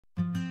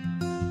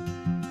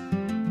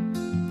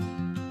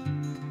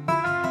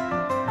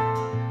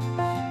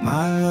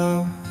My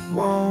love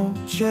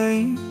won't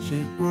change,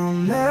 it will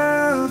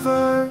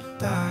never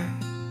die.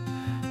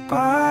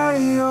 By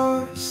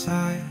your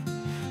side,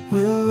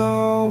 we'll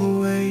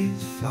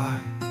always fly.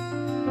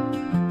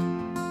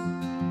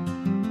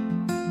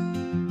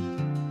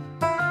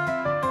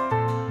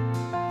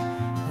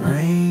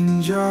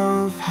 Range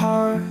of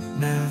heart,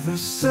 never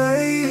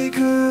say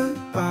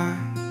goodbye.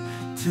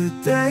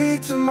 Today,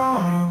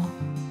 tomorrow,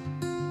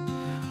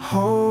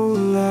 whole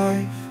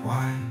life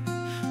wide.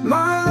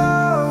 My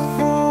love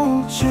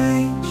won't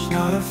change,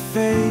 not a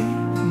fate,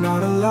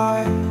 not a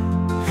lie.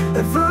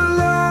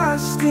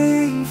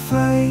 Everlasting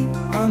flame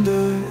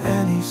under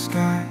any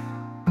sky.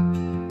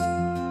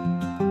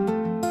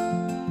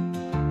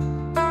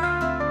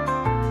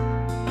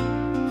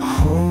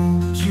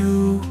 Hold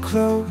you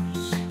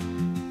close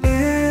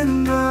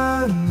in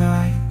the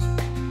night,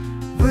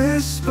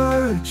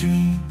 whisper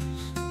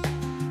dreams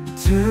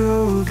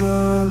till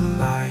the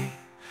light.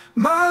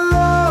 My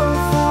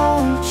love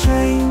won't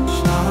change,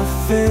 not a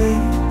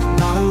fate,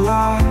 not a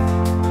lie.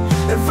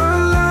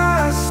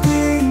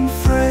 Everlasting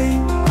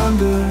flame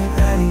under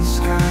any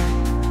sky.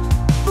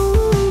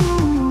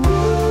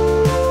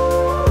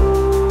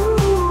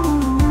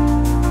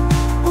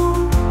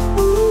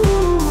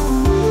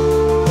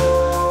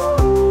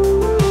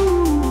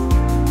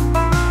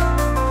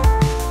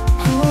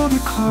 Hold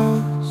it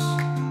close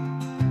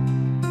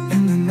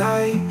in the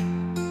night,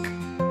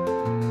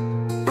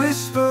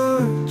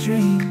 whisper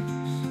dreams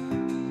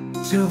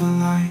till the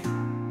light.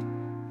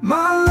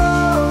 My